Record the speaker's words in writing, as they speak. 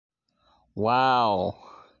Wow.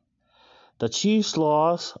 The Chiefs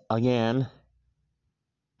lost again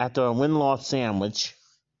after a win-loss sandwich.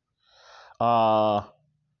 Uh,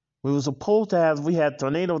 we were supposed to have we had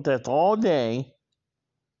tornado test all day,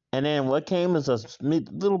 and then what came is a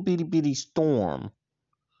little bitty storm.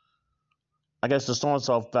 I guess the storm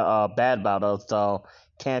saw bad about us, so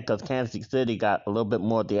because Kansas City got a little bit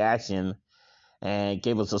more of the action and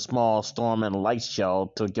gave us a small storm and a light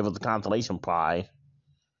show to give us a consolation prize.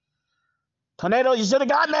 Tornado, you should have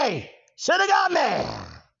got me! Should have got me!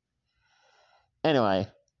 Anyway,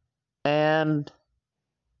 and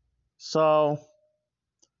so,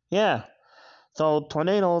 yeah. So,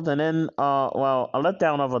 tornadoes, and then, a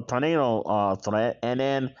letdown of a tornado threat, and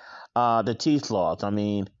then the Chiefs lost. I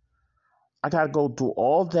mean, I gotta go through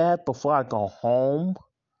all that before I go home.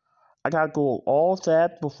 I gotta go all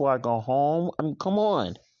that before I go home. I mean, come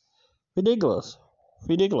on. Ridiculous.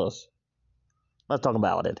 Ridiculous. Let's talk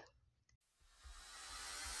about it.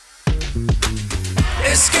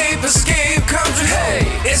 Escape, escape, country,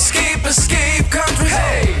 hey! Escape, escape, country,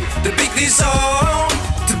 hey! The Big D Zone,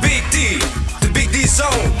 the Big D, the Big D Zone.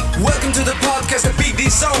 Welcome to the podcast, the Big D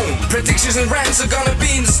Zone. Predictions and rants are gonna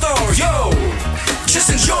be in the store, yo! Just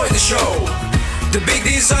enjoy the show, the Big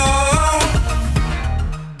D Zone.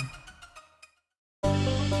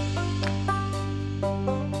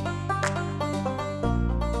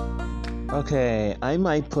 Okay, I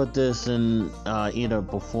might put this in either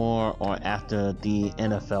before or after the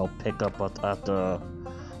NFL pickup, but after,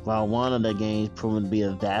 one of the games proven to be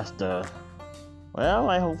a disaster. Well,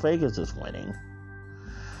 I hope Vegas is winning.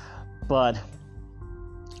 But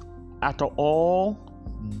after all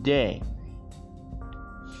day,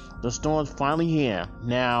 the storm's finally here.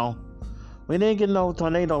 Now, we didn't get no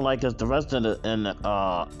tornado like the rest of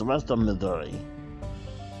the rest of Missouri.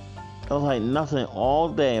 It was like nothing all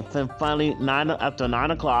day. And then finally, after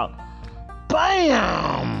 9 o'clock,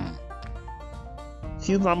 BAM!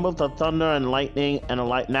 Few rumbles of thunder and lightning, and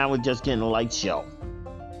now we're just getting a light show.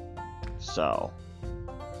 So,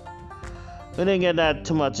 we didn't get that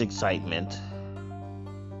too much excitement.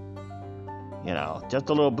 You know, just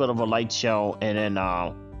a little bit of a light show, and then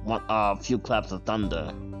a few claps of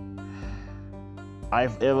thunder.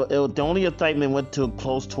 The only excitement went to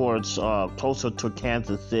closer to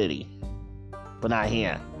Kansas City, but not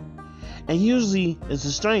here. And usually it's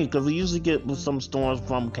strange because we usually get some storms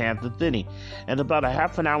from Kansas City, and about a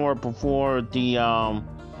half an hour before the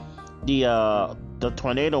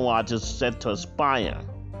tornado watch is set to expire.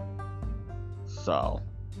 So,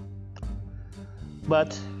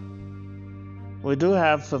 but we do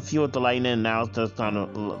have a few of the lightning now that's trying to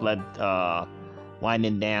let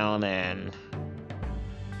winding down, and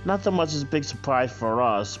not so much as a big surprise for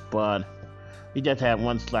us, but we just had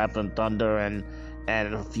one slap and thunder and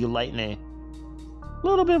a few lightning. A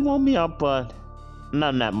little bit woke me up, but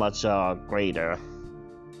not that much greater.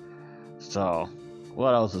 So,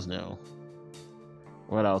 what else is new?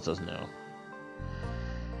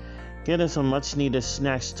 Getting some much needed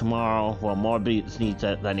snacks tomorrow. Well, Morbius needs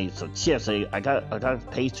that. I need some chips. I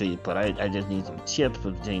got pastry, but I just need some chips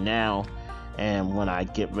between now and when I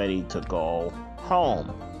get ready to go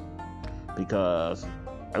home, because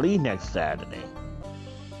I leave next Saturday.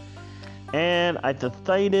 And I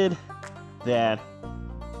decided that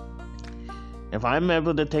if I'm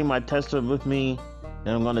able to take my tester with me,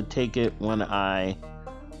 then I'm gonna take it when I,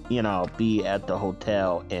 be at the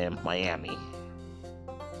hotel in Miami.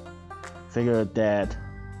 Figured that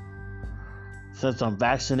since I'm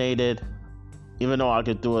vaccinated, even though I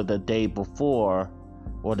could do it the day before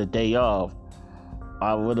or the day of,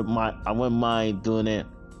 I wouldn't mind doing it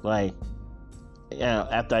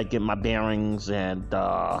after I get my bearings and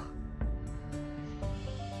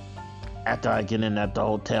after I get in at the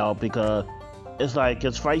hotel, because it's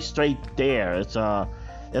right straight there. It's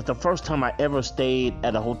the first time I ever stayed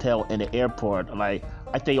at a hotel in the airport. I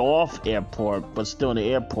stayed off airport, but still in the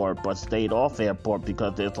airport, but stayed off airport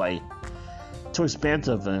because it's too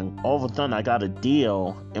expensive, and all of a sudden I got a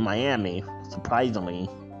deal in Miami, surprisingly.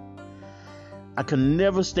 I could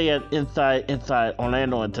never stay inside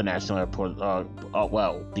Orlando International Airport,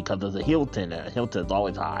 because of the Hilton. Hilton is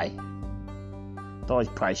always high. It's always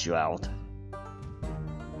price you out.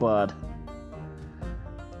 But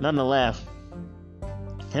nonetheless,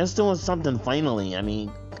 it's doing something finally. I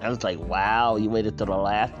mean, I was like, wow, you waited to the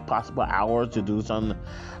last possible hour to do something.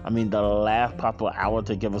 The last possible hour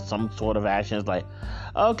to give us some sort of action. It's like,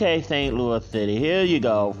 okay, St. Louis City, here you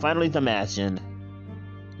go. Finally some action.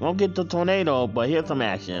 Won't get the tornado, but here's some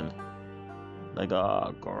action.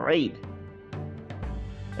 Great.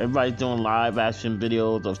 Everybody's doing live action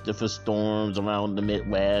videos of different storms around the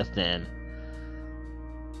Midwest, and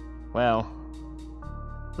Well,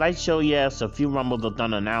 light show, yes. A few rumbles of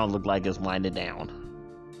thunder now look like it's winding down.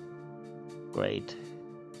 Great.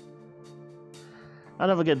 I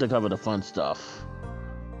never get to cover the fun stuff.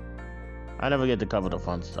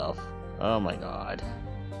 Oh my god.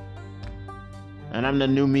 And I'm the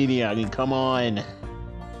new media. I mean, come on.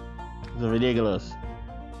 It's ridiculous.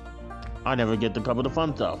 I never get to cover the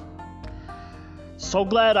fun stuff. So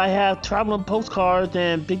glad I have traveling postcards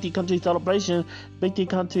and Big D Country Celebration. Big D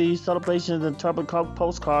Country Celebrations and traveling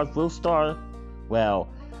postcards will start. Well,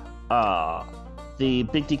 the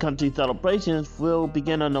Big D Country Celebrations will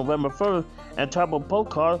begin on November 1st, and travel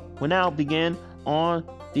postcard will now begin on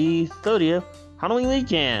the 30th, Halloween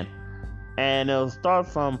weekend. And it'll start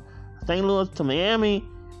from St. Louis to Miami,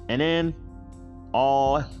 and then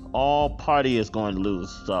all party is going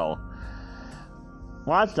loose. So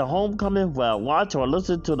watch the homecoming. Well, watch or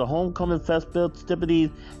listen to the homecoming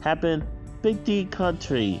festivities happen. Big D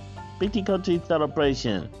Country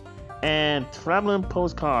Celebration, and traveling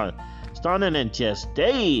postcard starting in just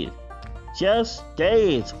days.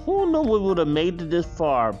 Who knew we would have made it this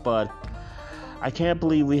far? But I can't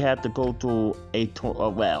believe we had to go through a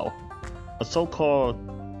so-called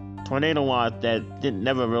tornado watch that didn't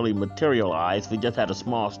never really materialize. We just had a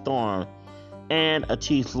small storm and a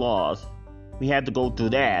Chiefs loss. We had to go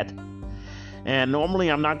through that. And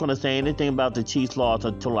normally I'm not going to say anything about the Chiefs loss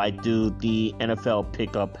until I do the NFL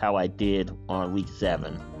pickup how I did on week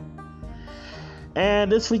 7.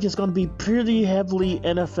 And this week is going to be pretty heavily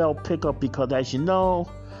NFL pickup because, as you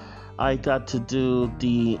know, I got to do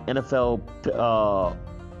the NFL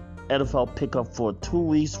pickup for 2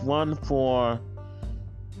 weeks. One for,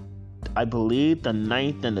 I believe, the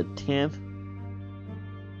 9th and the 10th.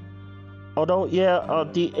 Although,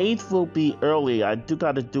 the 8th will be early. I do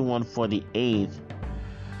got to do one for the 8th.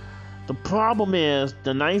 The problem is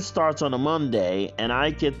the 9th starts on a Monday, and I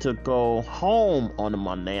get to go home on a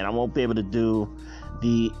Monday, and I won't be able to do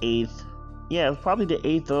the 8th. Yeah, it's probably the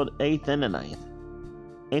 8th and the 9th.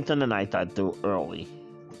 8th and the 9th I do early.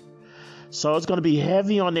 So it's going to be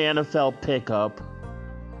heavy on the NFL pickup.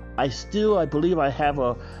 I believe I have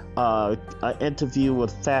a interview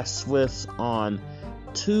with Fast Swiss on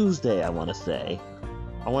Tuesday, I want to say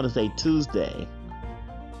Tuesday.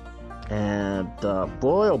 And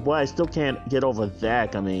boy, oh boy, I still can't get over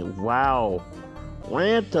that. I mean, wow.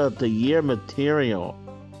 Rant of the year material.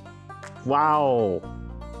 Wow.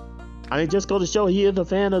 I mean, just go to show he is a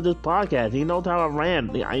fan of this podcast. He knows how I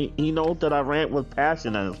rant. He knows that I rant with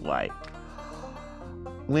passion, and it's like,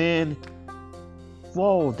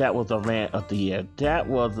 whoa, that was a rant of the year. That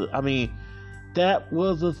was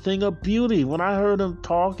a thing of beauty. When I heard him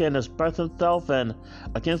talk and express himself and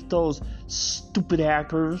against those stupid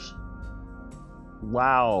hackers,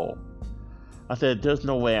 wow. I said, there's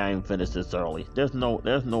no way I can finish this early. There's no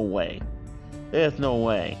way. There's no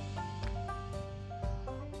way.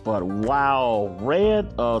 But wow,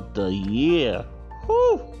 rant of the year.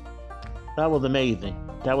 Whew. That was amazing.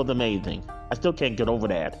 I still can't get over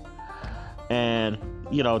that. And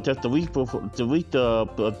just the week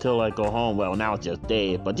until I go home. Well, now it's just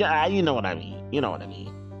days, but yeah, you know what I mean.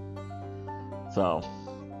 So,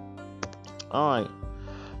 all right.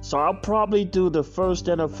 So I'll probably do the first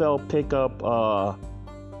NFL pickup,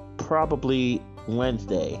 probably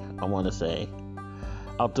Wednesday. I want to say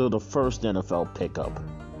I'll do the first NFL pickup.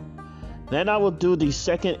 Then I will do the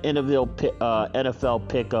second NFL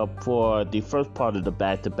pickup for the first part of the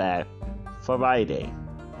back-to-back Friday.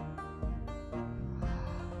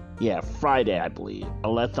 Yeah, Friday, I believe.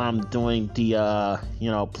 Unless I'm doing the,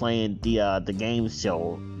 playing the game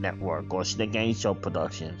show network or the game show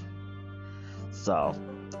production. So,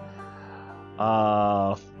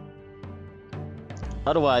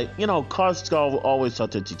 otherwise, cards are always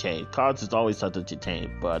subject to change.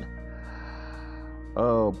 But,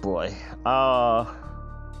 oh boy.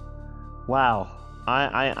 Wow.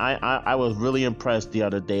 I was really impressed the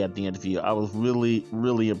other day at the interview. I was really,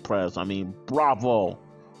 really impressed. I mean, bravo.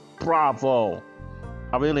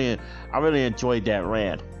 I really enjoyed that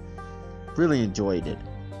rant. Really enjoyed it.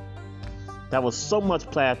 That was so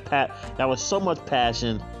much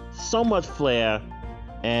passion, so much flair,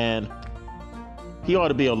 and he ought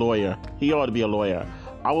to be a lawyer.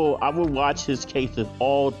 I will watch his cases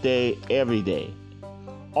all day, every day.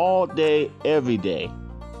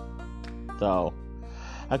 So,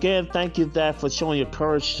 again, thank you, Zach, for showing your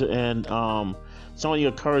courage and to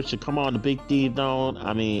come on the Big D Zone.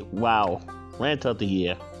 I mean, wow. Rant of the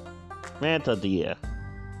year.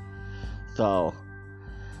 So,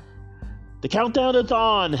 the countdown is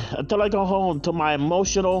on until I go home to my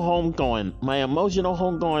emotional homegoing. My emotional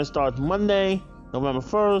homegoing starts Monday, November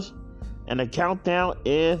 1st, and the countdown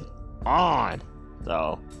is on.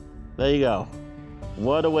 So, there you go.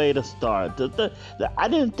 What a way to start. I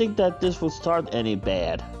didn't think that this would start any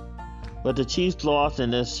bad. But the Chiefs lost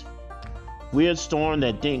in this weird storm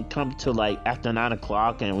that didn't come till like after 9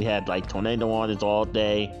 o'clock, and we had like tornado warnings all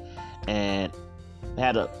day, and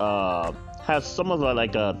had some of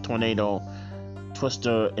like a tornado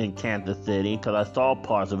twister in Kansas City, because I saw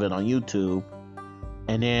parts of it on YouTube.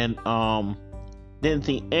 And then didn't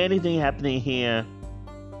see anything happening here.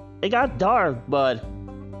 It got dark, but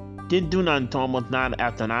didn't do nothing until almost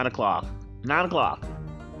after 9 o'clock. 9 o'clock.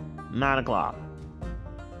 9 o'clock.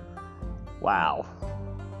 Wow.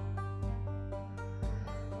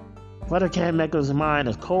 Weather can't make up his mind.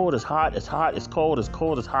 It's cold, it's hot, it's hot, it's cold, it's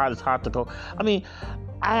cold, it's hot, it's hot, to cold. I mean,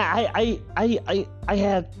 I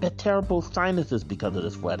had terrible sinuses because of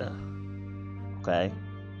this weather. Okay?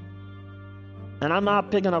 And I'm not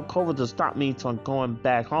picking up COVID to stop me from going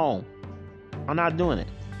back home. I'm not doing it.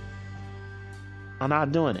 I'm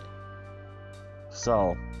not doing it.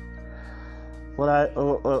 So,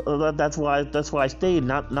 that's why I stayed.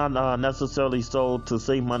 Not necessarily so to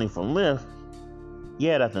save money from Lyft.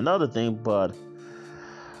 Yeah, that's another thing. But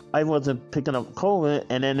I wasn't picking up COVID,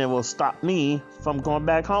 and then it will stop me from going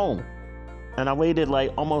back home. And I waited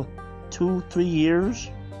like almost 2-3 years.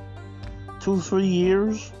 2-3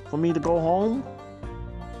 years for me to go home.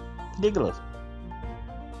 Ridiculous.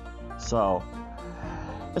 So,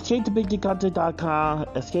 EscapeToBigDCountry.com.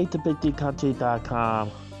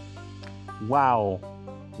 EscapeToBigDCountry.com. Wow.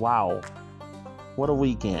 What a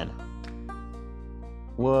weekend.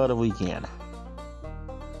 What a weekend.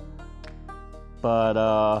 But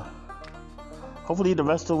hopefully the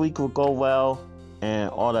rest of the week will go well and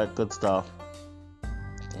all that good stuff.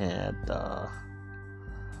 And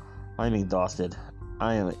I'm exhausted.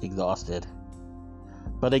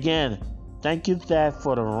 But again, thank you, Zach,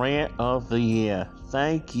 for the rant of the year.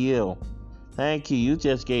 Thank you. You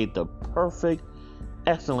just gave the perfect,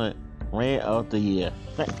 excellent rant of the year.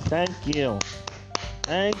 Thank you.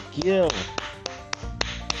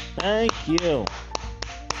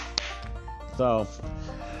 So,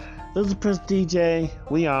 this is Prince DJ.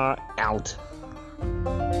 We are out.